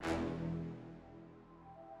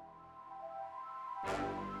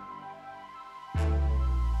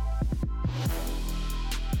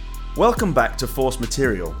Welcome back to Force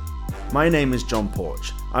Material. My name is John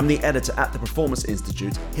Porch. I'm the editor at the Performance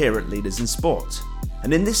Institute here at Leaders in Sport.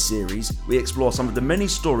 And in this series, we explore some of the many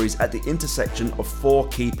stories at the intersection of four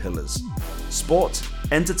key pillars: sport,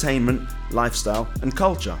 entertainment, lifestyle, and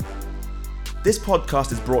culture. This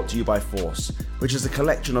podcast is brought to you by Force, which is a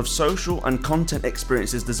collection of social and content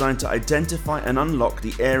experiences designed to identify and unlock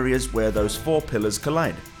the areas where those four pillars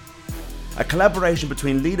collide. A collaboration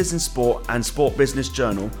between Leaders in Sport and Sport Business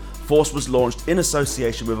Journal, Force was launched in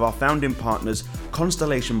association with our founding partners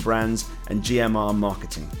Constellation Brands and GMR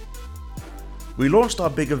Marketing. We launched our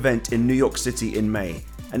big event in New York City in May,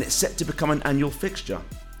 and it's set to become an annual fixture.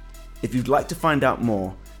 If you'd like to find out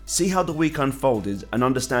more, see how the week unfolded, and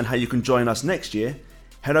understand how you can join us next year,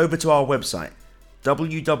 head over to our website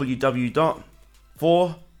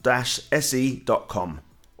www.for-se.com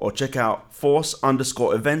or check out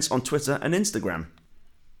force_events on Twitter and Instagram.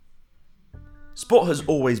 Sport has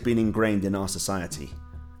always been ingrained in our society.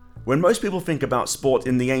 When most people think about sport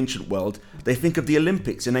in the ancient world, they think of the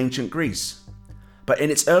Olympics in ancient Greece. But in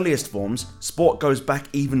its earliest forms, sport goes back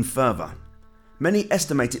even further. Many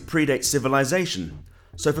estimate it predates civilization.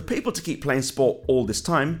 So for people to keep playing sport all this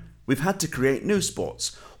time, we've had to create new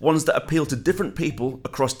sports, ones that appeal to different people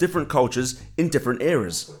across different cultures in different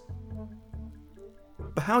eras.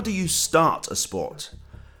 But how do you start a sport?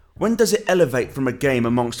 When does it elevate from a game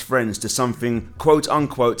amongst friends to something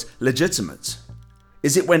quote-unquote legitimate?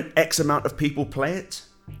 Is it when X amount of people play it?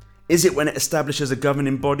 Is it when it establishes a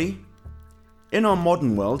governing body? In our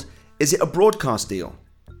modern world, is it a broadcast deal?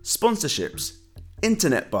 Sponsorships?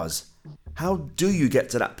 Internet buzz? How do you get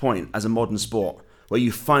to that point as a modern sport where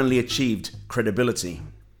you finally achieved credibility?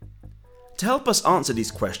 To help us answer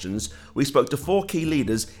these questions, we spoke to four key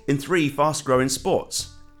leaders in three fast-growing sports.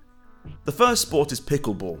 The first sport is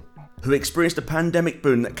pickleball, who experienced a pandemic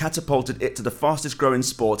boom that catapulted it to the fastest-growing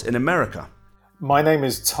sport in America. My name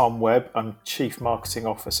is Tom Webb. I'm Chief Marketing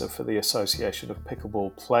Officer for the Association of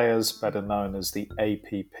Pickleball Players, better known as the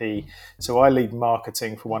APP. So I lead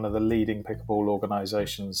marketing for one of the leading pickleball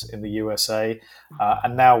organisations in the USA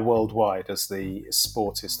and now worldwide, as the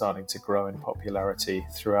sport is starting to grow in popularity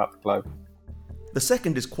throughout the globe. The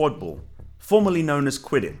second is Quadball, formerly known as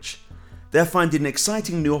Quidditch. They're finding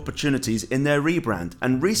exciting new opportunities in their rebrand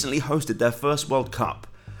and recently hosted their first World Cup,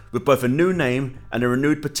 with both a new name and a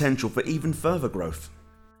renewed potential for even further growth.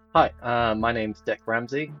 Hi, my name's Declan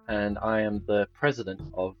Ramsay, and I am the president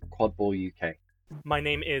of Quadball UK. My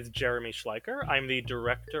name is Jeremy Schleicher. I'm the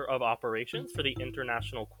Director of Operations for the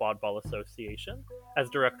International Quadball Association. As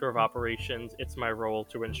Director of Operations, it's my role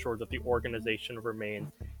to ensure that the organization remains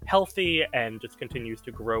healthy and just continues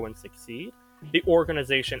to grow and succeed. The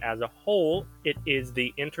organization as a whole, it is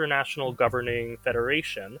the international governing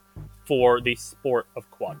federation for the sport of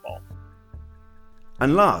quadball.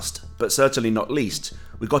 And last, but certainly not least,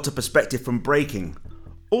 we got a perspective from breaking.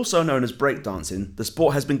 Also known as breakdancing, the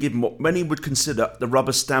sport has been given what many would consider the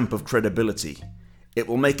rubber stamp of credibility. It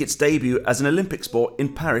will make its debut as an Olympic sport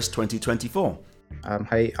in Paris 2024.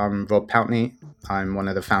 Hey, I'm Rob Pountney. I'm one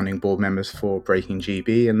of the founding board members for Breaking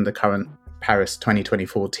GB and the current Paris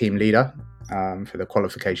 2024 team leader for the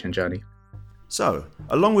qualification journey. So,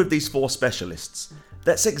 along with these four specialists,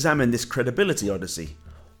 let's examine this credibility odyssey.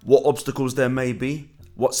 What obstacles there may be,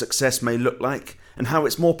 what success may look like, and how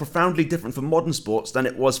it's more profoundly different for modern sports than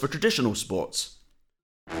it was for traditional sports.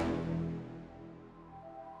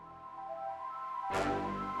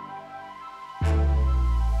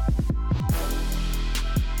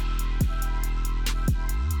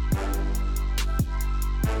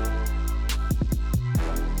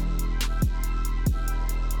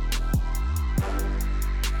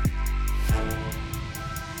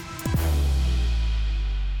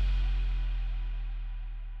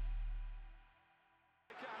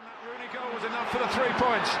 For the 3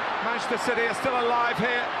 points. Manchester City are still alive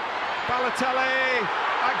here. Balotelli,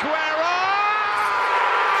 Aguero!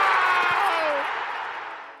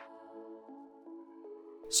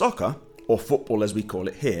 Soccer, or football as we call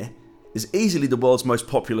it here, is easily the world's most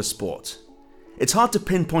popular sport. It's hard to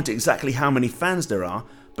pinpoint exactly how many fans there are,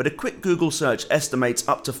 but a quick Google search estimates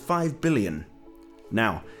up to 5 billion.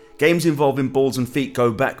 Now, games involving balls and feet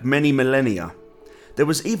go back many millennia. There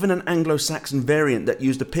was even an Anglo-Saxon variant that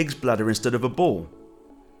used a pig's bladder instead of a ball.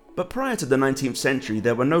 But prior to the 19th century,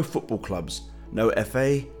 there were no football clubs, no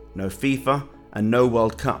FA, no FIFA, and no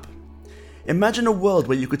World Cup. Imagine a world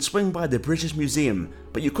where you could swing by the British Museum,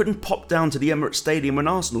 but you couldn't pop down to the Emirates Stadium when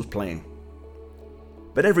Arsenal's playing.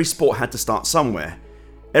 But every sport had to start somewhere.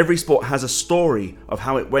 Every sport has a story of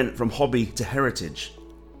how it went from hobby to heritage.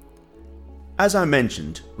 As I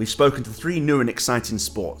mentioned, we've spoken to three new and exciting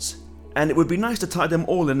sports: and it would be nice to tie them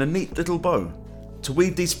all in a neat little bow, to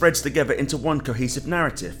weave these threads together into one cohesive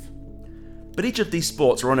narrative. But each of these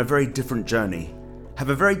sports are on a very different journey, have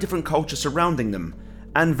a very different culture surrounding them,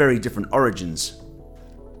 and very different origins.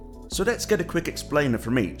 So let's get a quick explainer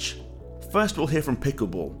from each. First we'll hear from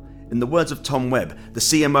pickleball, in the words of Tom Webb, the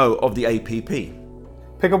CMO of the APP.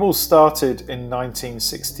 Pickleball started in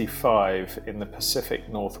 1965 in the Pacific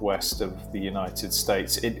Northwest of the United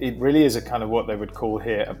States. It really is a kind of what they would call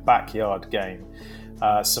here a backyard game.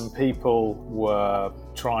 Some people were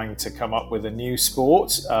trying to come up with a new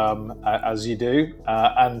sport, as you do,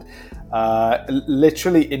 and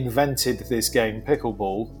literally invented this game,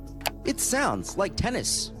 pickleball. It sounds like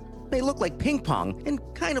tennis. May look like ping pong and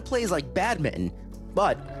kind of plays like badminton,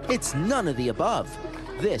 but it's none of the above.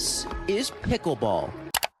 This is pickleball.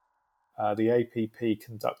 The APP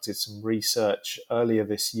conducted some research earlier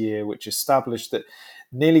this year which established that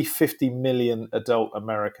nearly 50 million adult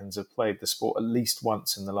Americans have played the sport at least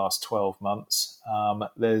once in the last 12 months.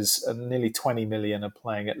 There's nearly 20 million are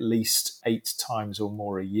playing at least 8 times or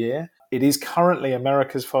more a year. It is currently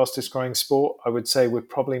America's fastest growing sport. I would say we're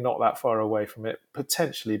probably not that far away from it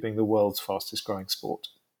potentially being the world's fastest growing sport.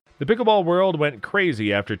 The pickleball world went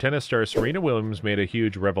crazy after tennis star Serena Williams made a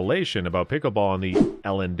huge revelation about pickleball on the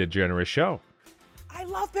Ellen DeGeneres show. I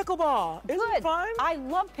love pickleball. Isn't it fun? I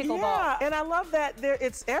love pickleball. Yeah, and I love that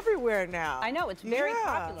it's everywhere now. I know, it's very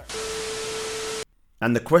popular.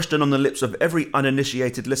 And the question on the lips of every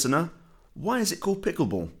uninitiated listener, why is it called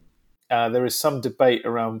pickleball? There is some debate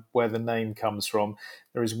around where the name comes from.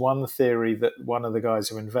 There is one theory that one of the guys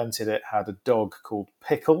who invented it had a dog called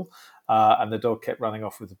Pickle, and the dog kept running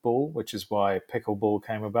off with the ball, which is why pickleball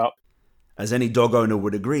came about. As any dog owner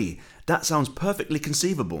would agree, that sounds perfectly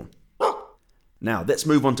conceivable. Now, let's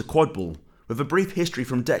move on to Quadball, with a brief history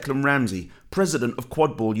from Declan Ramsay, president of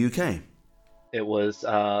Quadball UK. It was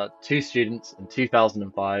 2 students in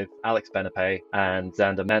 2005, Alex Benepe and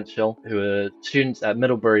Xander Manchel, who were students at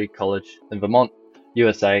Middlebury College in Vermont,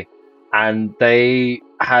 USA. And they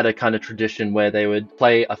had a kind of tradition where they would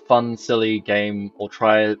play a fun, silly game or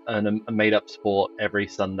try a made-up sport every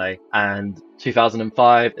Sunday. And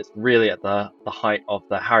 2005, it's really at the height of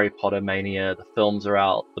the Harry Potter mania. The films are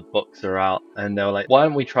out, the books are out. And they were like, why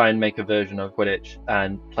don't we try and make a version of Quidditch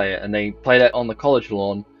and play it? And they played it on the college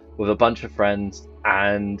lawn with a bunch of friends,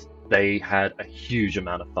 and they had a huge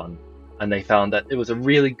amount of fun. And they found that it was a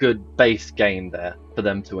really good base game there for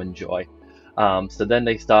them to enjoy. So then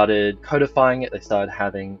they started codifying it, they started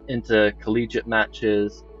having intercollegiate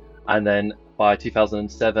matches, and then by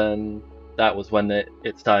 2007, that was when it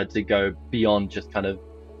started to go beyond just kind of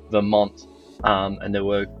Vermont, and there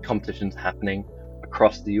were competitions happening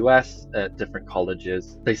across the US at different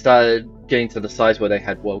colleges. They started getting to the size where they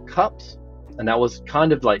had World Cups, and that was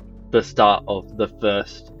kind of like the start of the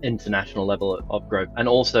first international level of growth. And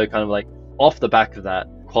also kind of like off the back of that,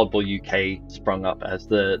 Quadball UK sprung up as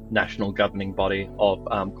the national governing body of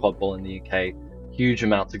Quadball in the UK. Huge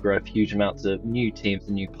amounts of growth, huge amounts of new teams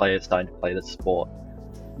and new players starting to play the sport.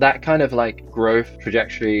 That kind of like growth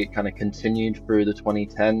trajectory kind of continued through the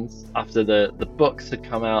 2010s. After the books had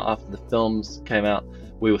come out, after the films came out,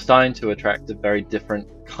 we were starting to attract a very different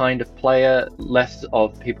kind of player, less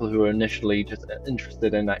of people who were initially just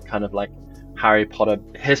interested in that kind of like Harry Potter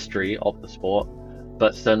history of the sport,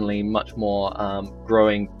 but certainly much more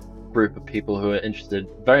growing group of people who are interested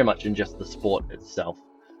very much in just the sport itself,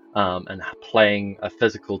 and playing a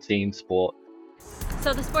physical team sport.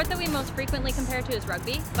 So the sport that we most frequently compare to is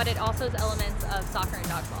rugby, but it also has elements of soccer and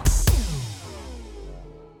dodgeball.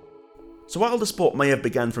 So while the sport may have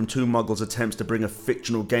begun from 2 muggles' attempts to bring a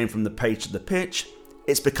fictional game from the page to the pitch,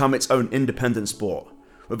 it's become its own independent sport,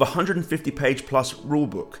 with a 150-page plus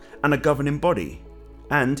rulebook and a governing body.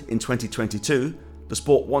 And in 2022, the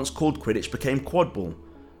sport once called Quidditch became Quadball,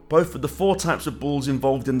 both for the 4 types of balls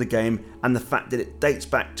involved in the game and the fact that it dates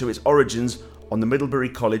back to its origins on the Middlebury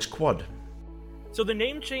College quad. So the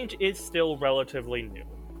name change is still relatively new.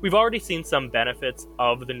 We've already seen some benefits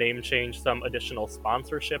of the name change, some additional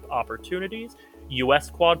sponsorship opportunities. US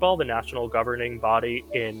Quadball, the national governing body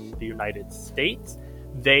in the United States,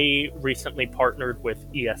 they recently partnered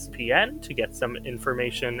with ESPN to get some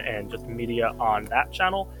information and just media on that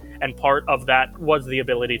channel. And part of that was the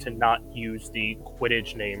ability to not use the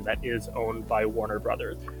Quidditch name that is owned by Warner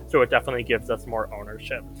Brothers. So it definitely gives us more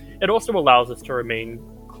ownership. It also allows us to remain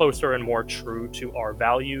closer and more true to our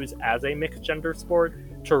values as a mixed gender sport,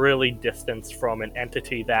 to really distance from an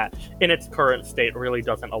entity that in its current state really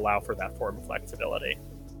doesn't allow for that form of flexibility.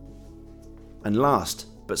 And last,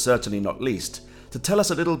 but certainly not least, to tell us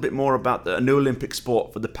a little bit more about the new Olympic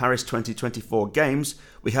sport for the Paris 2024 Games,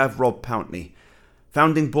 we have Rob Pountney,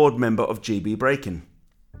 founding board member of GB Breaking.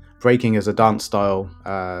 Breaking is a dance style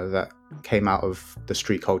that came out of the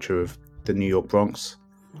street culture of the New York Bronx.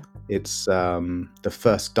 It's the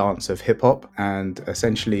first dance of hip hop, and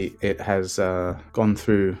essentially it has gone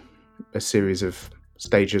through a series of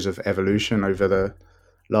stages of evolution over the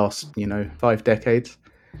last, 5 decades.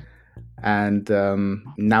 And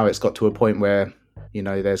now it's got to a point where,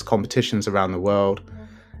 there's competitions around the world.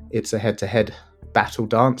 It's a head-to-head battle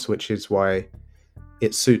dance, which is why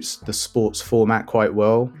it suits the sports format quite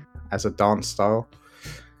well as a dance style.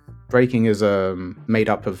 Breaking is made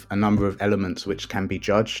up of a number of elements which can be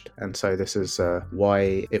judged, and so this is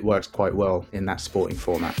why it works quite well in that sporting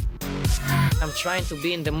format. I'm trying to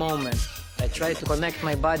be in the moment. I try to connect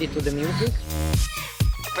my body to the music.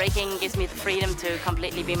 Breaking gives me the freedom to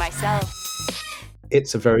completely be myself.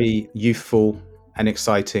 It's a very youthful and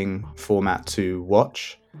exciting format to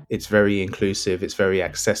watch. It's very inclusive, it's very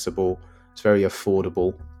accessible, it's very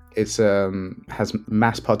affordable. It has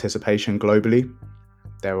mass participation globally.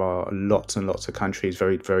 There are lots and lots of countries,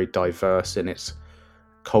 very, very diverse in its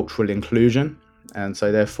cultural inclusion. And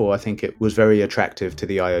so therefore, I think it was very attractive to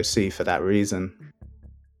the IOC for that reason.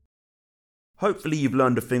 Hopefully you've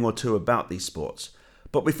learned a thing or two about these sports.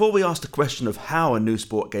 But before we ask the question of how a new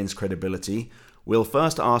sport gains credibility, we'll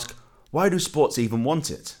first ask, why do sports even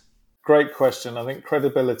want it? Great question. I think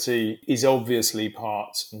credibility is obviously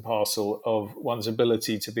part and parcel of one's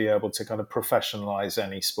ability to be able to kind of professionalize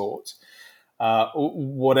any sport.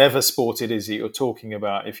 Whatever sport it is that you're talking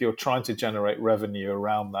about, if you're trying to generate revenue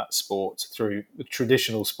around that sport through the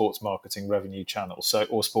traditional sports marketing revenue channels,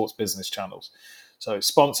 or sports business channels, so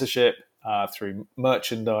sponsorship, through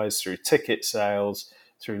merchandise, through ticket sales,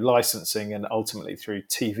 through licensing, and ultimately through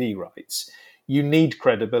TV rights, you need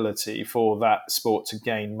credibility for that sport to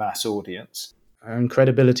gain mass audience. And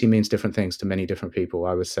credibility means different things to many different people.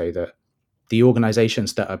 I would say that the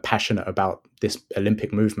organizations that are passionate about this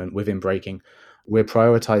Olympic movement within breaking, we're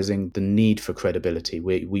prioritizing the need for credibility.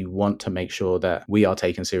 We want to make sure that we are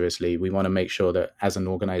taken seriously. We want to make sure that as an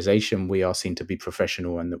organization, we are seen to be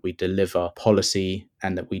professional and that we deliver policy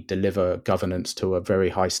and that we deliver governance to a very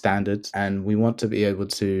high standard. And we want to be able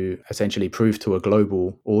to essentially prove to a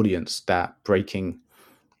global audience that breaking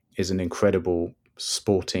is an incredible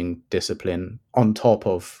sporting discipline on top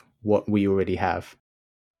of what we already have.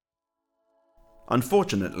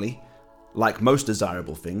 Unfortunately, like most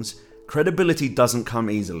desirable things, credibility doesn't come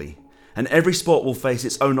easily, and every sport will face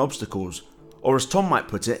its own obstacles, or as Tom might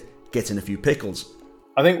put it, getting a few pickles.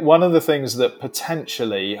 I think one of the things that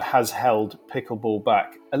potentially has held pickleball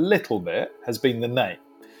back a little bit has been the name.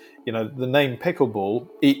 The name pickleball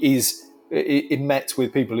it met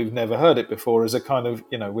with people who've never heard it before as a kind of,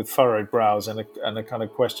 with furrowed brows and a kind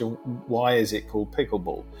of question, why is it called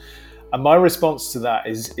pickleball? And my response to that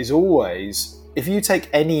is always, if you take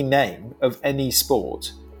any name of any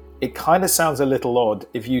sport, it kind of sounds a little odd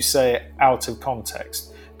if you say it out of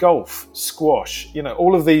context. Golf, squash,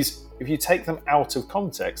 all of these, if you take them out of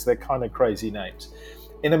context, they're kind of crazy names.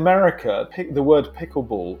 In America, the word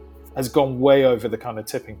pickleball has gone way over the kind of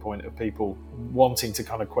tipping point of people wanting to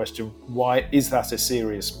kind of question, why is that a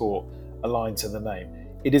serious sport aligned to the name?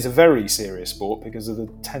 It is a very serious sport because of the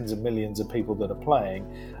tens of millions of people that are playing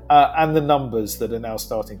and the numbers that are now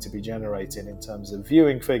starting to be generated in terms of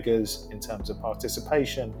viewing figures, in terms of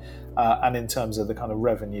participation, and in terms of the kind of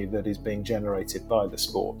revenue that is being generated by the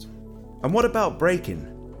sport. And what about breaking?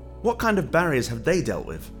 What kind of barriers have they dealt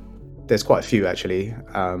with? There's quite a few, actually.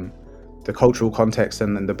 The cultural context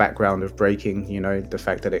and the background of breaking, the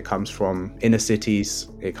fact that it comes from inner cities,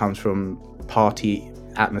 it comes from party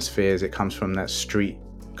atmospheres, it comes from that street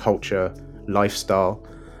culture lifestyle.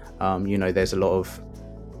 There's a lot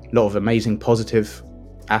of amazing positive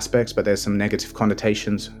aspects, but there's some negative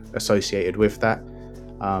connotations associated with that.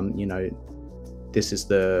 This is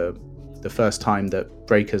the first time that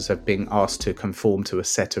breakers have been asked to conform to a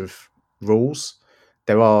set of rules.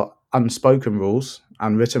 There are unspoken rules,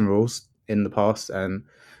 unwritten rules in the past, and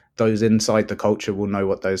those inside the culture will know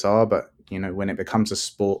what those are. But when it becomes a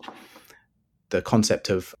sport, the concept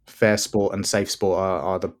of fair sport and safe sport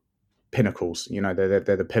are the pinnacles. They're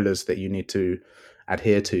the pillars that you need to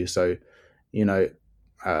adhere to. So, the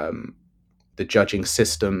judging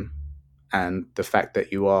system and the fact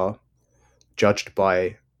that you are judged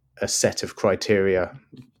by a set of criteria,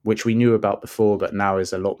 which we knew about before, but now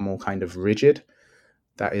is a lot more kind of rigid.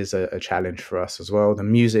 That is a challenge for us as well. The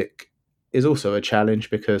music is also a challenge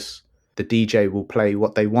because the DJ will play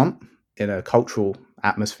what they want in a cultural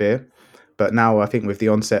atmosphere. But now I think with the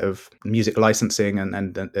onset of music licensing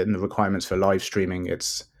and the requirements for live streaming,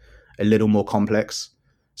 it's a little more complex.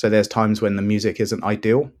 So there's times when the music isn't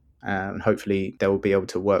ideal And hopefully they will be able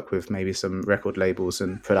to work with maybe some record labels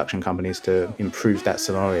and production companies to improve that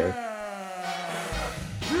scenario.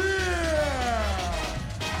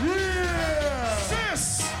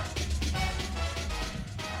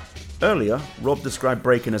 Earlier, Rob described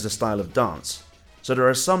breaking as a style of dance, so there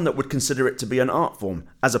are some that would consider it to be an art form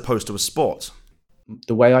as opposed to a sport.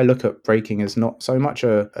 The way I look at breaking is not so much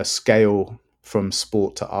a scale from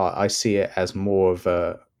sport to art. I see it as more of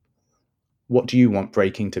a, what do you want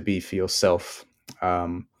breaking to be for yourself?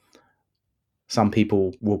 Some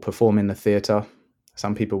people will perform in the theatre,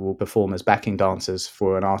 some people will perform as backing dancers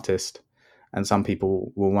for an artist, and some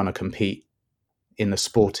people will want to compete in the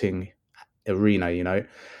sporting arena, you know.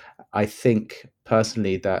 I think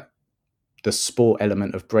personally that the sport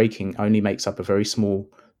element of breaking only makes up a very small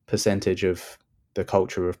percentage of the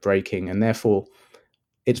culture of breaking, and therefore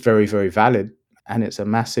it's very, very valid, and it's a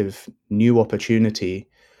massive new opportunity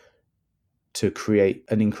to create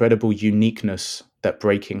an incredible uniqueness that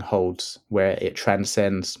breaking holds, where it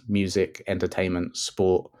transcends music, entertainment,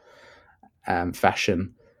 sport,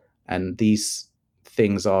 fashion, and these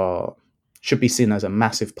things should be seen as a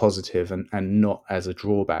massive positive and not as a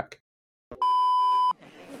drawback.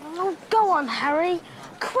 Oh, go on, Harry.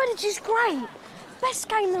 Quidditch is great. Best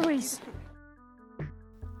game there is.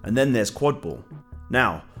 And then there's Quadball.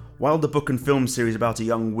 Now, while the book and film series about a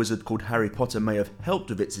young wizard called Harry Potter may have helped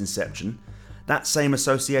with its inception, that same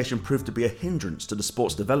association proved to be a hindrance to the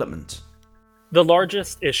sport's development. The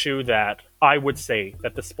largest issue that I would say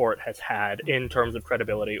that the sport has had in terms of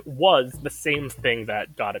credibility was the same thing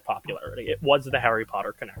that got it popularity. It was the Harry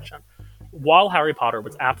Potter connection. While Harry Potter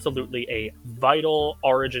was absolutely a vital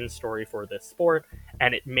origin story for this sport,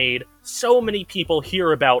 and it made so many people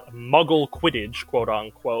hear about Muggle Quidditch, quote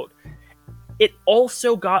unquote, it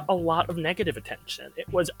also got a lot of negative attention. It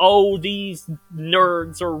was, oh, these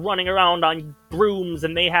nerds are running around on brooms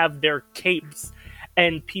and they have their capes.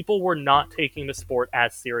 And people were not taking the sport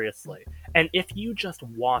as seriously. And if you just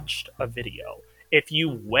watched a video, if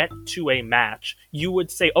you went to a match, you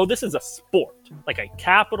would say, oh, this is a sport, like a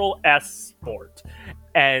capital S sport.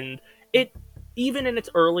 And it, even in its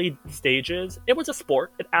early stages, it was a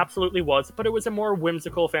sport. It absolutely was, but it was a more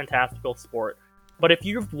whimsical, fantastical sport. But if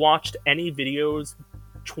you've watched any videos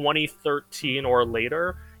 2013 or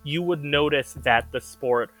later, you would notice that the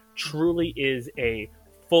sport truly is a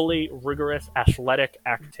fully rigorous athletic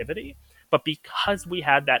activity. But because we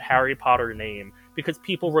had that Harry Potter name, because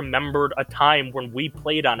people remembered a time when we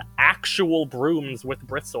played on actual brooms with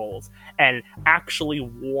bristles and actually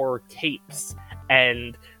wore capes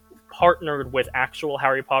and partnered with actual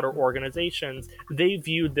Harry Potter organizations, they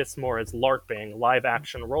viewed this more as LARPing, live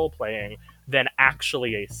action role-playing, than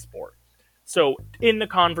actually a sport. So in the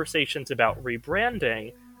conversations about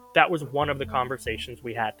rebranding, that was one of the conversations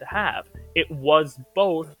we had to have. It was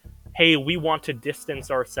both, hey, we want to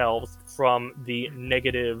distance ourselves from the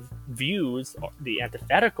negative views, the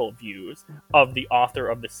antithetical views of the author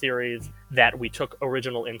of the series that we took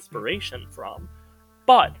original inspiration from.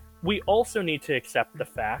 But we also need to accept the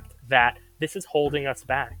fact that this is holding us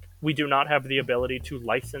back. We do not have the ability to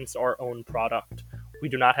license our own product. We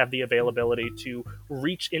do not have the availability to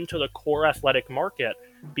reach into the core athletic market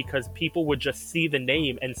because people would just see the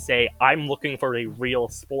name and say, I'm looking for a real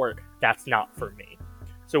sport. That's not for me.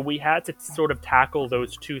 So we had to sort of tackle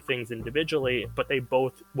those two things individually, but they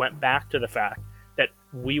both went back to the fact that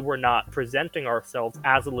we were not presenting ourselves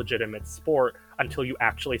as a legitimate sport until you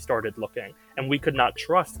actually started looking. And we could not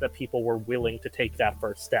trust that people were willing to take that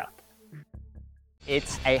first step.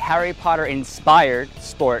 It's a Harry Potter inspired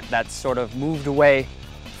sport that's sort of moved away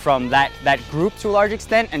from that group to a large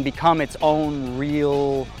extent and become its own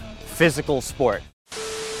real physical sport.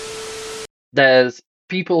 There's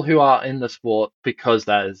people who are in the sport because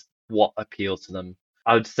that is what appeals to them.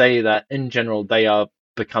 I would say that in general they are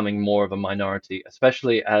becoming more of a minority,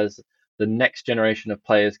 especially as the next generation of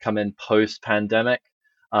players come in post-pandemic.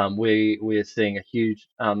 We are seeing a huge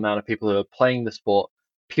amount of people who are playing the sport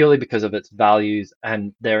purely because of its values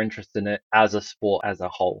and their interest in it as a sport as a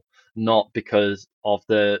whole, not because of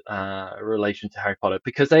the relation to Harry Potter,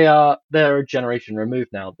 because they're a generation removed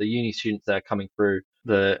now. The uni students that are coming through,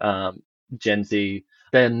 the Gen Z,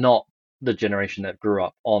 they're not the generation that grew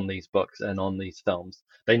up on these books and on these films.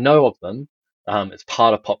 They know of them. It's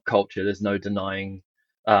part of pop culture. There's no denying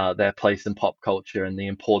their place in pop culture and the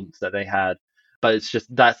importance that they had, but it's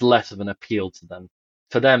just that's less of an appeal to them.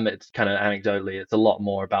 For them, it's kind of anecdotally, it's a lot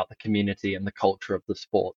more about the community and the culture of the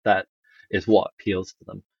sport. That is what appeals to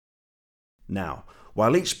them. Now,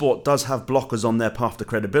 while each sport does have blockers on their path to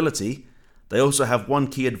credibility, they also have one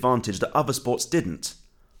key advantage that other sports didn't: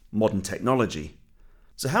 modern technology.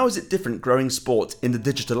 So how is it different growing sport in the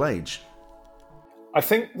digital age? I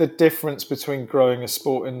think the difference between growing a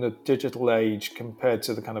sport in the digital age compared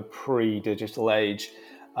to the kind of pre-digital age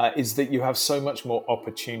is that you have so much more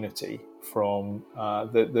opportunity from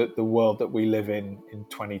the world that we live in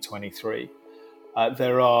 2023.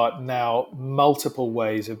 There are now multiple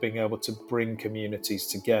ways of being able to bring communities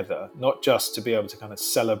together, not just to be able to kind of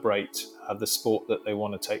celebrate the sport that they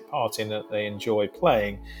want to take part in, that they enjoy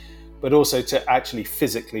playing, but also to actually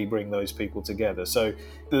physically bring those people together. So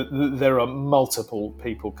there are multiple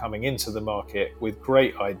people coming into the market with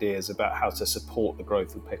great ideas about how to support the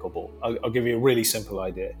growth of pickleball. I'll give you a really simple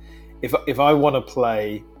idea. If I want to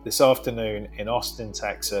play this afternoon in Austin,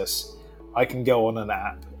 Texas, I can go on an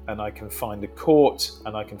app and I can find a court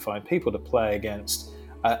and I can find people to play against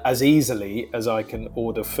as easily as I can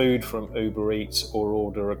order food from Uber Eats or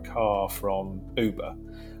order a car from Uber.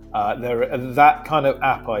 That kind of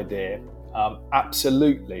app idea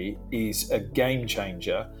absolutely is a game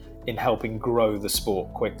changer in helping grow the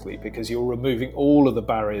sport quickly, because you're removing all of the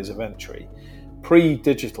barriers of entry.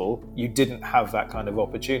 Pre-digital, you didn't have that kind of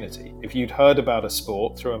opportunity. If you'd heard about a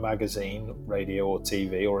sport through a magazine, radio or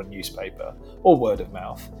TV or a newspaper or word of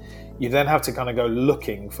mouth, you then have to kind of go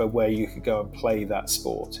looking for where you could go and play that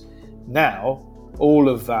sport. Now, all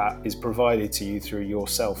of that is provided to you through your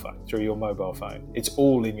cell phone, through your mobile phone. It's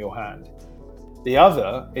all in your hand. The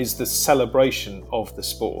other is the celebration of the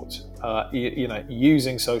sport.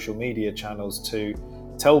 Using social media channels to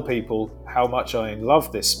tell people how much I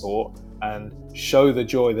love this sport and show the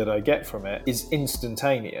joy that I get from it is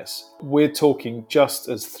instantaneous. We're talking just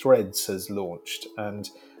as Threads has launched and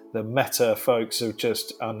the Meta folks have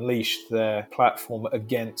just unleashed their platform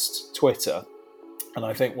against Twitter. And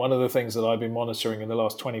I think one of the things that I've been monitoring in the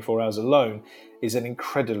last 24 hours alone is an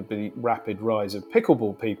incredibly rapid rise of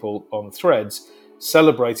pickleball people on Threads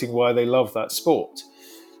celebrating why they love that sport.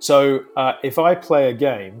 So if I play a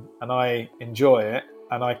game and I enjoy it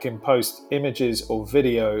and I can post images or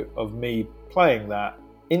video of me playing that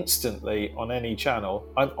instantly on any channel,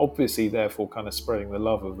 I'm obviously therefore kind of spreading the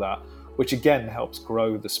love of that, which again helps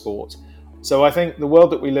grow the sport. So I think the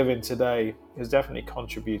world that we live in today has definitely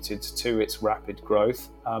contributed to its rapid growth.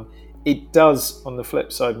 It does, on the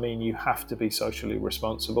flip side, mean you have to be socially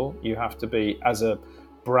responsible. You have to be, as a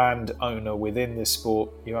brand owner within this sport,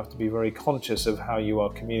 you have to be very conscious of how you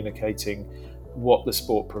are communicating what the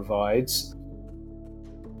sport provides.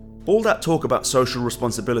 All that talk about social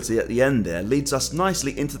responsibility at the end there leads us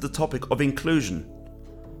nicely into the topic of inclusion.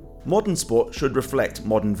 Modern sport should reflect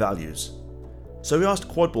modern values. So we asked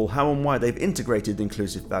Quadball how and why they've integrated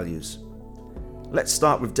inclusive values. Let's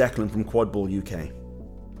start with Declan from Quadball UK.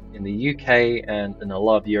 In the UK and in a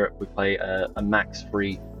lot of Europe, we play a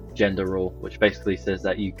max-free gender rule, which basically says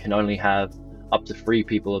that you can only have up to 3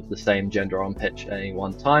 people of the same gender on pitch at any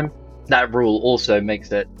one time. That rule also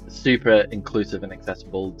makes it super inclusive and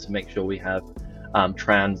accessible to make sure we have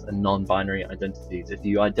trans and non-binary identities. If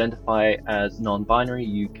you identify as non-binary,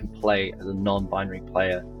 you can play as a non-binary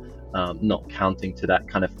player, not counting to that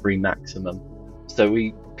kind of free maximum. So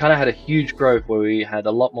we kind of had a huge growth where we had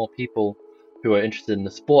a lot more people who are interested in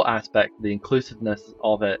the sport aspect, the inclusiveness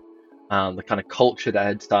of it, the kind of culture that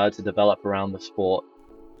had started to develop around the sport.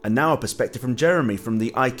 And now a perspective from Jeremy from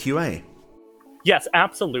the IQA. Yes,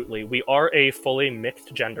 absolutely. We are a fully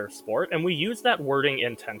mixed gender sport, and we use that wording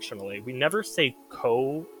intentionally. We never say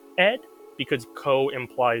co-ed, because co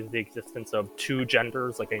implies the existence of 2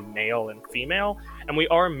 genders, like a male and female, and we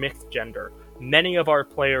are mixed gender. Many of our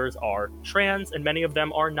players are trans, and many of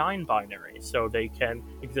them are non-binary, so they can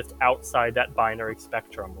exist outside that binary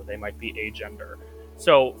spectrum, where they might be agender.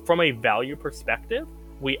 So from a value perspective,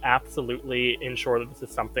 we absolutely ensure that this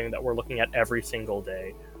is something that we're looking at every single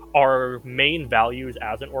day. Our main values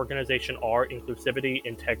as an organization are inclusivity,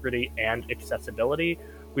 integrity, and accessibility.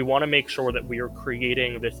 We want to make sure that we are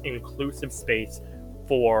creating this inclusive space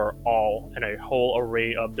for all and a whole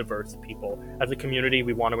array of diverse people. As a community,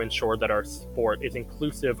 we want to ensure that our sport is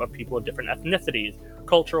inclusive of people of different ethnicities,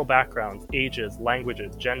 cultural backgrounds, ages,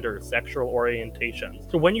 languages, genders, sexual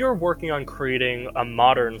orientations. So when you're working on creating a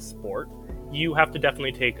modern sport, you have to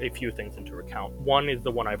definitely take a few things into account. One is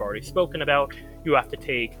the one I've already spoken about. You have to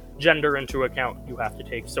take gender into account. You have to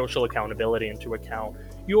take social accountability into account.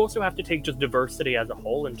 You also have to take just diversity as a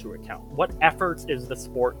whole into account. What efforts is the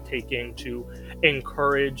sport taking to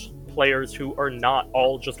encourage players who are not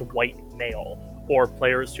all just white male, or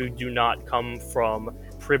players who do not come from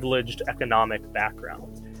privileged economic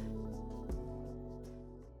backgrounds?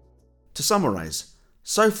 To summarise,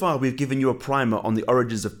 so far we've given you a primer on the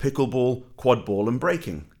origins of pickleball, quadball and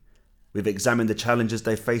breaking. We've examined the challenges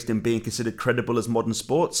they faced in being considered credible as modern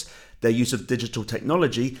sports, their use of digital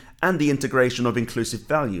technology, and the integration of inclusive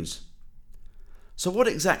values. So what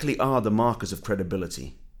exactly are the markers of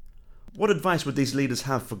credibility? What advice would these leaders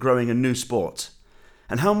have for growing a new sport?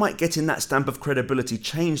 And how might getting that stamp of credibility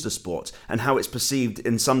change the sport and how it's perceived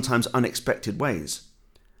in sometimes unexpected ways?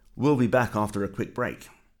 We'll be back after a quick break.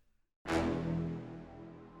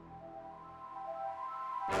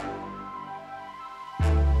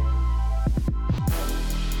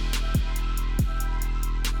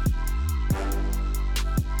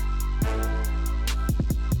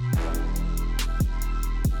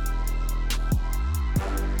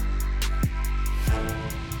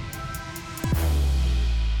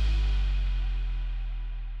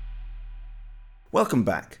 Welcome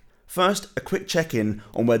back. First, a quick check-in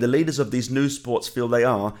on where the leaders of these new sports feel they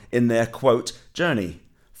are in their, quote, journey.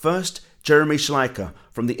 First, Jeremy Schleicher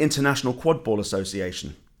from the International Quadball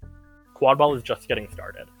Association. Quadball is just getting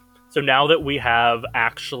started. So now that we have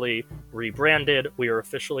actually rebranded, we are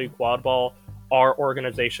officially Quadball, our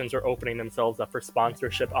organizations are opening themselves up for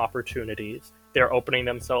sponsorship opportunities. They're opening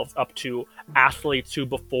themselves up to athletes who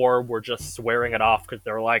before were just swearing it off because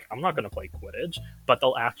they're like, I'm not going to play Quidditch, but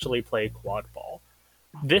they'll actually play Quadball.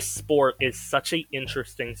 This sport is such an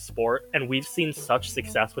interesting sport, and we've seen such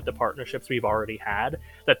success with the partnerships we've already had,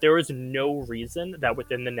 that there is no reason that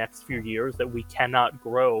within the next few years that we cannot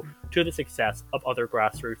grow to the success of other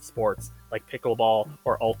grassroots sports like pickleball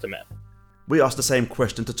or ultimate. We asked the same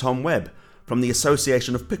question to Tom Webb from the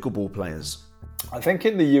Association of Pickleball Players. I think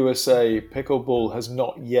in the USA, pickleball has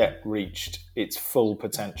not yet reached its full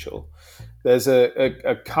potential. There's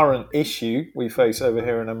a current issue we face over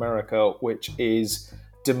here in America, which is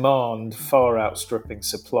demand far outstripping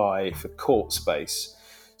supply for court space.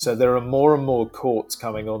 So there are more and more courts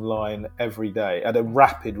coming online every day at a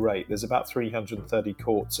rapid rate. There's about 330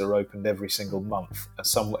 courts are opened every single month,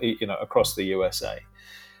 across the USA.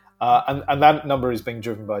 And that number is being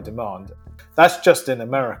driven by demand. That's just in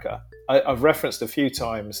America. I've referenced a few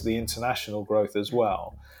times the international growth as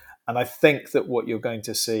well. And I think that what you're going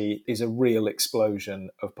to see is a real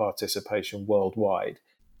explosion of participation worldwide.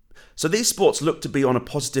 So these sports look to be on a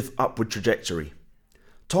positive upward trajectory.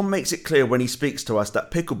 Tom makes it clear when he speaks to us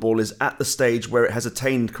that pickleball is at the stage where it has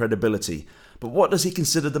attained credibility. But what does he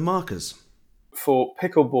consider the markers? For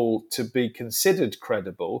pickleball to be considered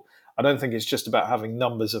credible, I don't think it's just about having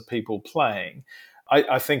numbers of people playing.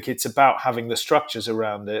 I think it's about having the structures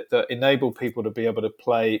around it that enable people to be able to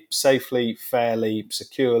play safely, fairly,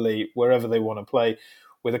 securely, wherever they want to play,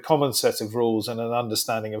 with a common set of rules and an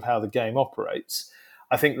understanding of how the game operates.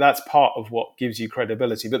 I think that's part of what gives you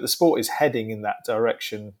credibility. But the sport is heading in that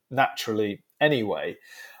direction naturally anyway.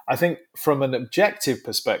 I think from an objective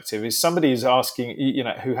perspective, if somebody is asking,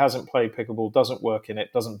 who hasn't played pickleball, doesn't work in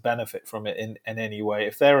it, doesn't benefit from it in any way,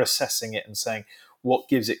 if they're assessing it and saying, what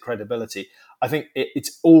gives it credibility? I think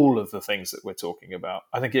it's all of the things that we're talking about.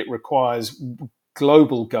 I think it requires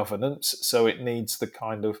global governance, so it needs the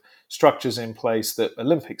kind of structures in place that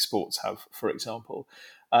Olympic sports have, for example.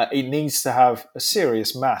 It needs to have a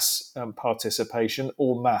serious mass participation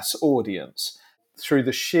or mass audience. Through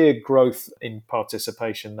the sheer growth in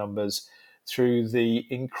participation numbers, through the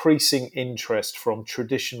increasing interest from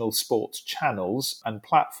traditional sports channels and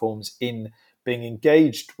platforms in being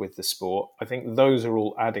engaged with the sport, I think those are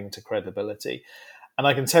all adding to credibility. And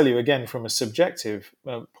I can tell you again from a subjective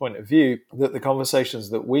point of view that the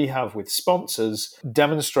conversations that we have with sponsors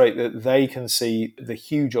demonstrate that they can see the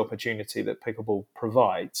huge opportunity that pickleball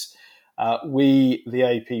provides. We, the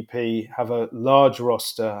APP, have a large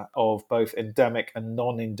roster of both endemic and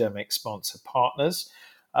non-endemic sponsor partners.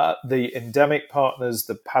 The endemic partners,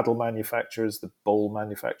 the paddle manufacturers, the ball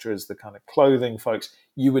manufacturers, the kind of clothing folks,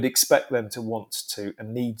 you would expect them to want to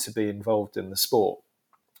and need to be involved in the sport.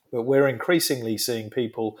 But we're increasingly seeing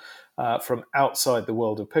people from outside the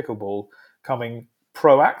world of pickleball coming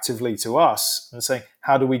proactively to us and saying,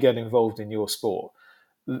 how do we get involved in your sport?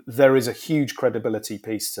 There is a huge credibility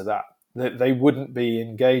piece to that. They wouldn't be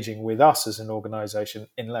engaging with us as an organisation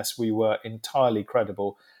unless we were entirely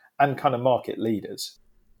credible and kind of market leaders.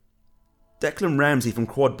 Declan Ramsay from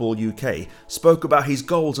Quadball UK spoke about his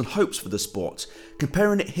goals and hopes for the sport,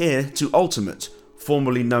 comparing it here to Ultimate,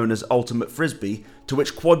 formerly known as Ultimate Frisbee, to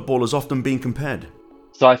which Quadball has often been compared.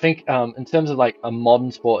 So I think in terms of like a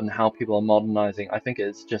modern sport and how people are modernizing, I think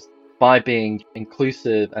it's just by being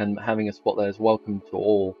inclusive and having a sport that is welcome to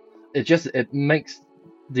all, it makes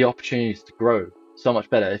the opportunities to grow so much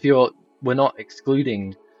better. We're not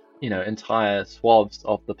excluding, entire swaths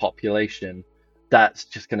of the population. That's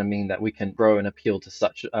just going to mean that we can grow and appeal to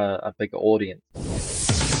such a bigger audience.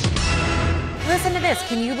 Listen to this.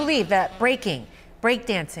 Can you believe that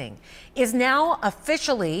breakdancing, is now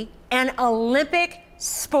officially an Olympic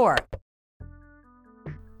sport?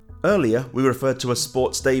 Earlier, we referred to a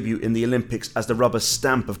sport's debut in the Olympics as the rubber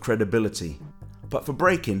stamp of credibility. But for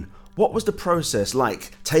breaking, what was the process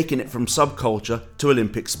like taking it from subculture to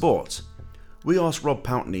Olympic sport? We asked Rob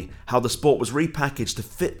Pountney how the sport was repackaged to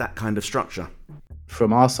fit that kind of structure.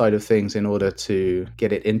 From our side of things, in order to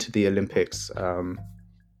get it into the Olympics,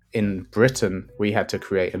 in Britain, we had to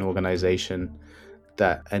create an organisation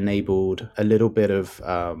that enabled a little bit of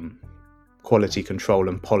quality control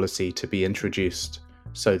and policy to be introduced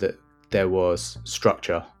so that there was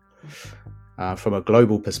structure. From a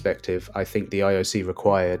global perspective, I think the IOC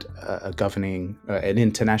required an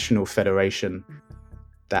international federation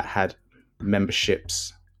that had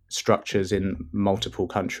memberships structures in multiple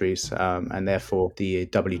countries, and therefore the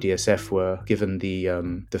WDSF were given the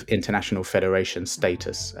international federation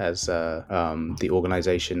status as the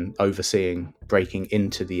organisation overseeing breaking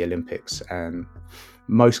into the Olympics. And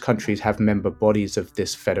most countries have member bodies of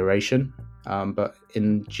this federation, but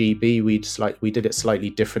in GB we did it slightly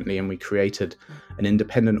differently, and we created an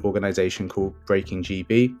independent organisation called Breaking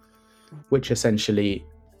GB, which essentially,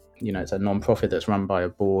 it's a non-profit that's run by a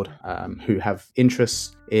board who have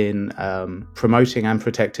interests in promoting and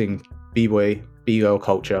protecting b-boy, b-girl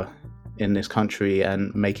culture in this country,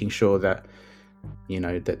 and making sure that,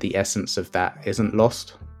 that the essence of that isn't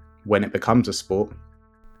lost when it becomes a sport.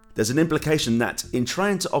 There's an implication that, in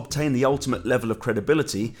trying to obtain the ultimate level of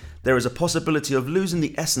credibility, there is a possibility of losing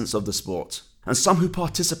the essence of the sport, and some who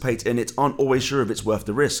participate in it aren't always sure if it's worth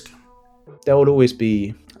the risk. There will always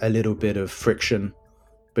be a little bit of friction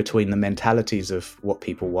between the mentalities of what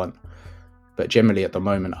people want. But generally at the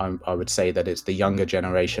moment, I would say that it's the younger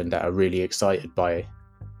generation that are really excited by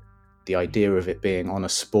the idea of it being on a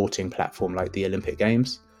sporting platform like the Olympic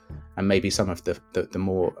Games. And maybe some of the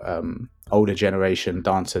more older generation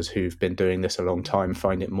dancers who've been doing this a long time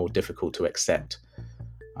find it more difficult to accept,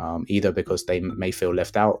 either because they may feel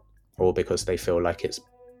left out or because they feel like it's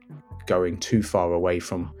going too far away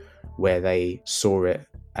from where they saw it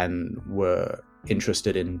and were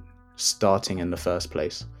interested in starting in the first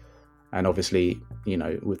place. And obviously,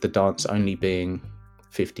 with the dance only being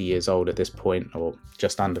 50 years old at this point, or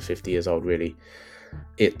just under 50 years old really,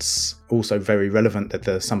 it's also very relevant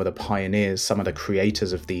that some of the pioneers, some of the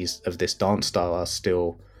creators of this dance style are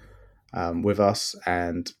still with us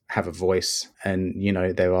and have a voice. And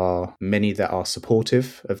there are many that are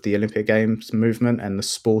supportive of the Olympic Games movement and the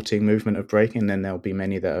sporting movement of breaking, and then there'll be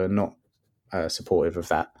many that are not supportive of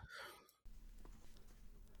that.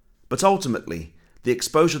 But ultimately, the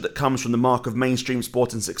exposure that comes from the mark of mainstream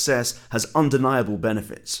sport and success has undeniable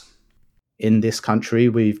benefits. In this country,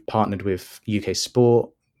 we've partnered with UK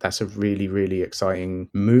Sport. That's a really, really exciting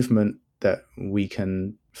movement that we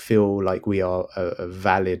can feel like we are a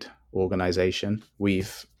valid organisation.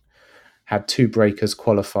 We've had 2 breakers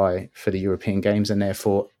qualify for the European Games and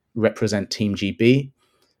therefore represent Team GB,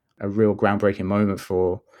 a real groundbreaking moment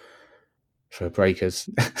for breakers.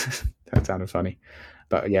 That sounded funny.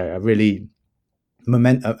 But yeah, a really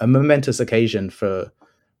momentous occasion for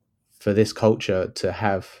this culture to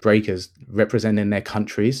have breakers representing their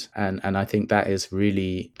countries. And I think that is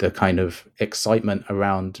really the kind of excitement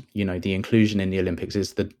around, the inclusion in the Olympics,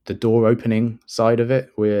 is the door opening side of it,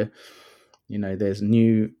 where, there's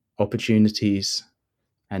new opportunities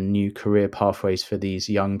and new career pathways for these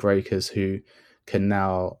young breakers who can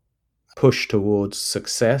now push towards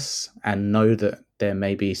success and know that there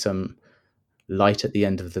may be some light at the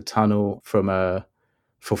end of the tunnel from a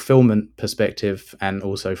fulfillment perspective and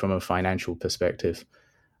also from a financial perspective.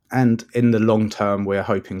 And in the long term, we're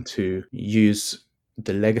hoping to use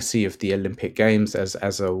the legacy of the Olympic Games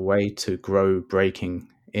as a way to grow breaking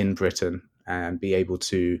in Britain and be able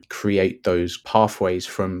to create those pathways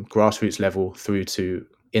from grassroots level through to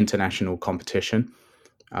international competition.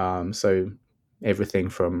 So everything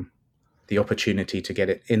from the opportunity to get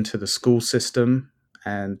it into the school system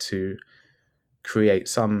and to create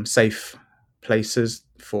some safe places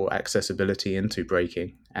for accessibility into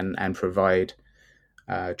breaking and provide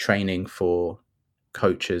training for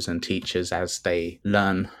coaches and teachers as they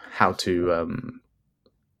learn how to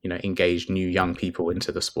engage new young people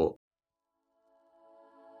into the sport.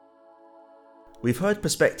 We've heard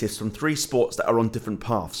perspectives from 3 sports that are on different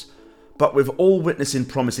paths, but we're all witnessing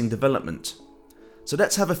promising development. So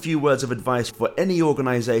let's have a few words of advice for any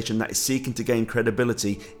organisation that is seeking to gain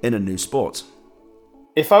credibility in a new sport.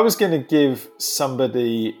 If I was going to give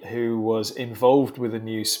somebody who was involved with a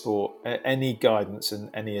new sport any guidance and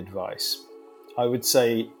any advice, I would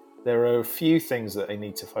say there are a few things that they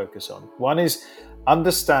need to focus on. One is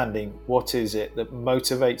understanding what is it that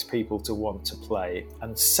motivates people to want to play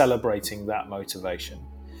and celebrating that motivation.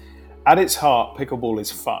 At its heart, pickleball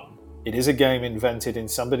is fun. It is a game invented in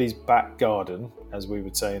somebody's back garden, as we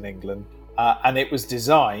would say in England, and it was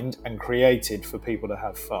designed and created for people to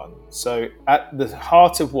have fun. So at the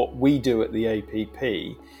heart of what we do at the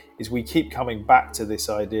APP is we keep coming back to this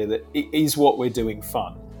idea that it is what we're doing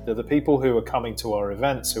fun. That the people who are coming to our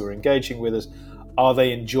events, who are engaging with us, are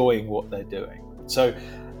they enjoying what they're doing? So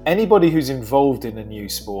anybody who's involved in a new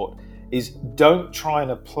sport is don't try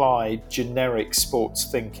and apply generic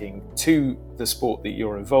sports thinking to the sport that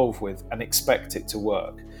you're involved with and expect it to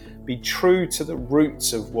work. Be true to the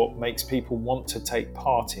roots of what makes people want to take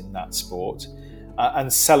part in that sport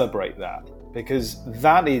and celebrate that, because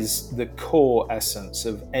that is the core essence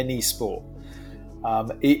of any sport.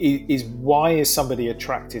 Why is somebody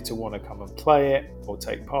attracted to want to come and play it or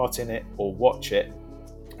take part in it or watch it?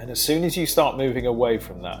 And as soon as you start moving away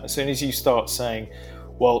from that, as soon as you start saying,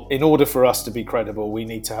 well, in order for us to be credible, we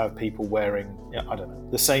need to have people wearing,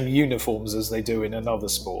 the same uniforms as they do in another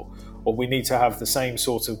sport, or we need to have the same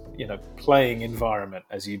sort of, playing environment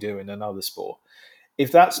as you do in another sport.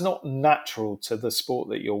 If that's not natural to the sport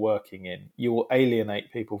that you're working in, you will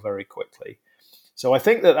alienate people very quickly. So I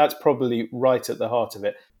think that that's probably right at the heart of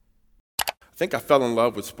it. I think I fell in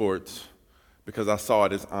love with sports because I saw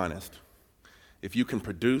it as honest. If you can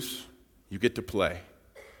produce, you get to play.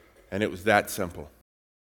 And it was that simple.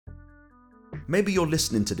 Maybe you're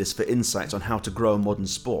listening to this for insights on how to grow a modern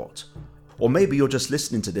sport. Or maybe you're just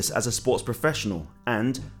listening to this as a sports professional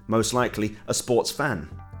and, most likely, a sports fan.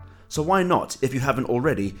 So why not, if you haven't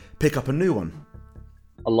already, pick up a new one?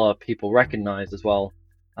 A lot of people recognize as well,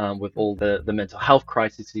 with all the mental health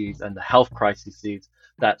crises and the health crises,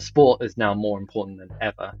 that sport is now more important than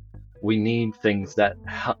ever. We need things that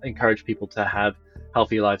encourage people to have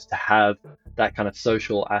healthy lives, to have that kind of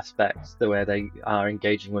social aspect, where they are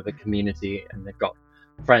engaging with a community and they've got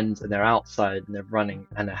friends and they're outside and they're running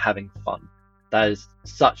and they're having fun. That is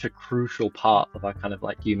such a crucial part of our kind of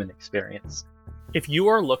like human experience. If you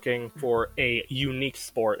are looking for a unique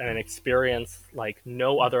sport and an experience like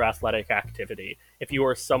no other athletic activity, if you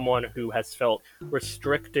are someone who has felt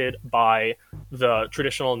restricted by the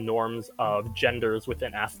traditional norms of genders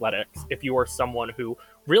within athletics, if you are someone who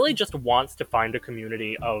really just wants to find a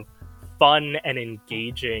community of fun and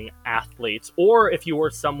engaging athletes, or if you are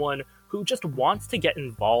someone who just wants to get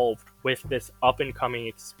involved with this up-and-coming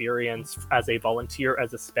experience as a volunteer,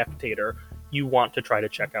 as a spectator, you want to try to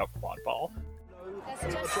check out Quadball.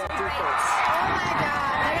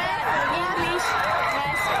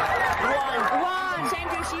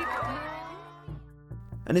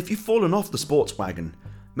 And if you've fallen off the sports wagon,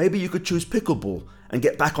 maybe you could choose pickleball and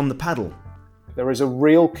get back on the paddle. There is a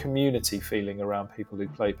real community feeling around people who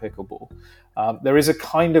play pickleball. There is a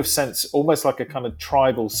kind of sense, almost like a kind of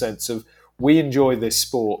tribal sense of, we enjoy this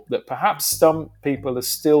sport, that perhaps some people are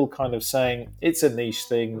still kind of saying, it's a niche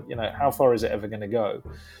thing, how far is it ever going to go?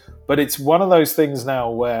 But it's one of those things now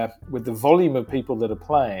where, with the volume of people that are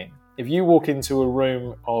playing, if you walk into a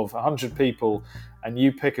room of 100 people and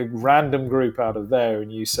you pick a random group out of there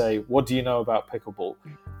and you say, what do you know about pickleball?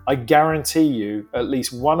 I guarantee you at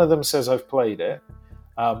least one of them says, I've played it.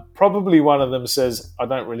 Probably one of them says, I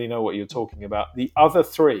don't really know what you're talking about. The other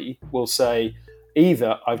three will say,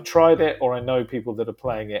 either I've tried it or I know people that are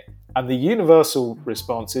playing it. And the universal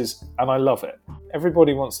response is, and I love it.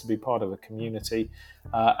 Everybody wants to be part of a community,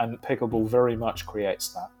 and pickleball very much creates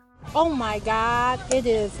that. Oh my God, it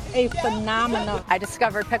is a phenomenon. I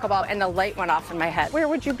discovered pickleball and the light went off in my head. Where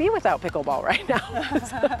would you be without pickleball right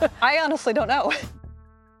now? I honestly don't know.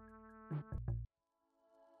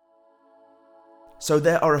 So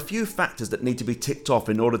there are a few factors that need to be ticked off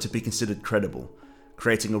in order to be considered credible.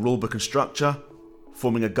 Creating a rulebook and structure,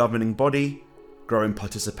 forming a governing body, growing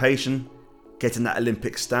participation, getting that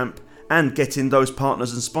Olympic stamp, and getting those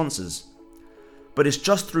partners and sponsors. But it's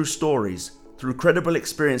just through stories, through credible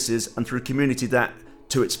experiences, and through community that,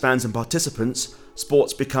 to its fans and participants,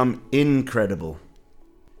 sports become incredible.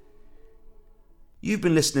 You've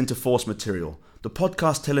been listening to Force Material, the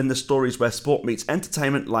podcast telling the stories where sport meets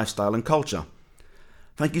entertainment, lifestyle, and culture.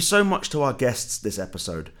 Thank you so much to our guests this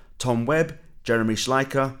episode, Tom Webb, Jeremy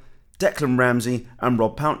Schleicher, Declan Ramsay, and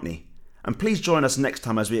Rob Pountney. And please join us next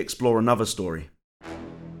time as we explore another story.